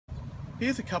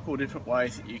Here's a couple of different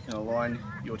ways that you can align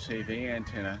your TV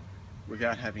antenna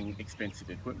without having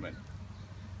expensive equipment.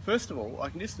 First of all, I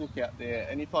can just look out there,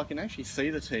 and if I can actually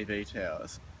see the TV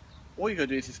towers, all you got to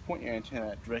do is just point your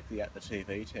antenna directly at the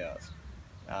TV towers.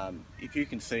 If you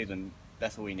can see them,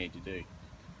 that's all you need to do.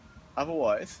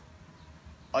 Otherwise,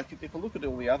 if I look at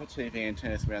all the other TV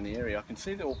antennas around the area, I can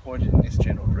see they're all pointed in this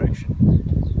general direction.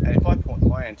 And if I point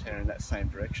my antenna in that same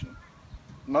direction,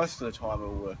 most of the time it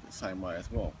will work the same way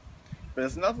as well. But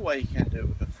there's another way you can do it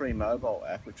with a free mobile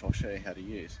app, which I'll show you how to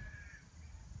use.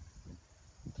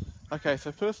 Okay,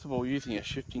 so first of all, using a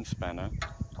shifting spanner,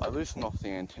 I loosen off the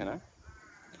antenna.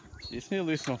 You just need to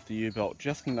loosen off the U-bolt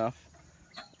just enough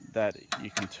that you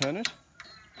can turn it,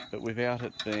 but without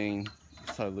it being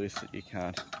so loose that you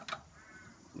can't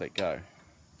let go.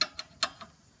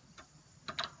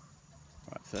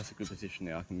 Right, so that's a good position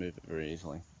now, I can move it very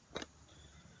easily.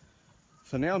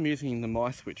 So now I'm using the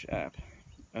mySwitch app,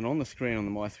 and on the screen on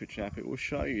the mySwitch app it will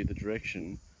show you the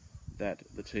direction that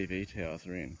the TV towers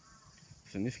are in.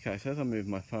 So in this case, as I move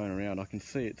my phone around, I can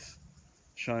see it's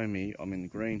showing me I'm in the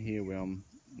green here where I'm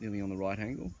nearly on the right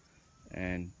angle,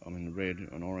 and I'm in the red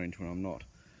and orange when I'm not.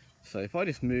 So if I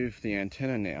just move the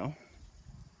antenna now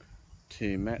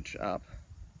to match up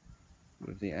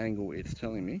with the angle it's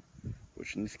telling me,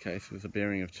 which in this case was a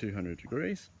bearing of 200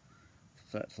 degrees,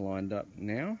 so that's lined up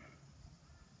now.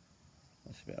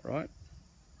 That's about right.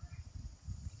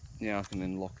 Now I can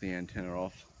then lock the antenna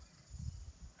off.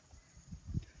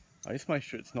 I just make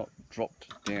sure it's not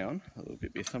dropped down a little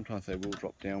bit, because sometimes they will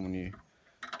drop down when you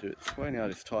do it this way. Now I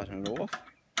just tighten it off.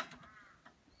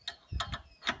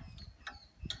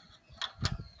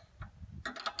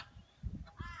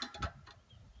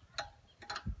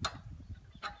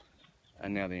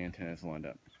 And now the antenna is lined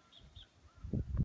up.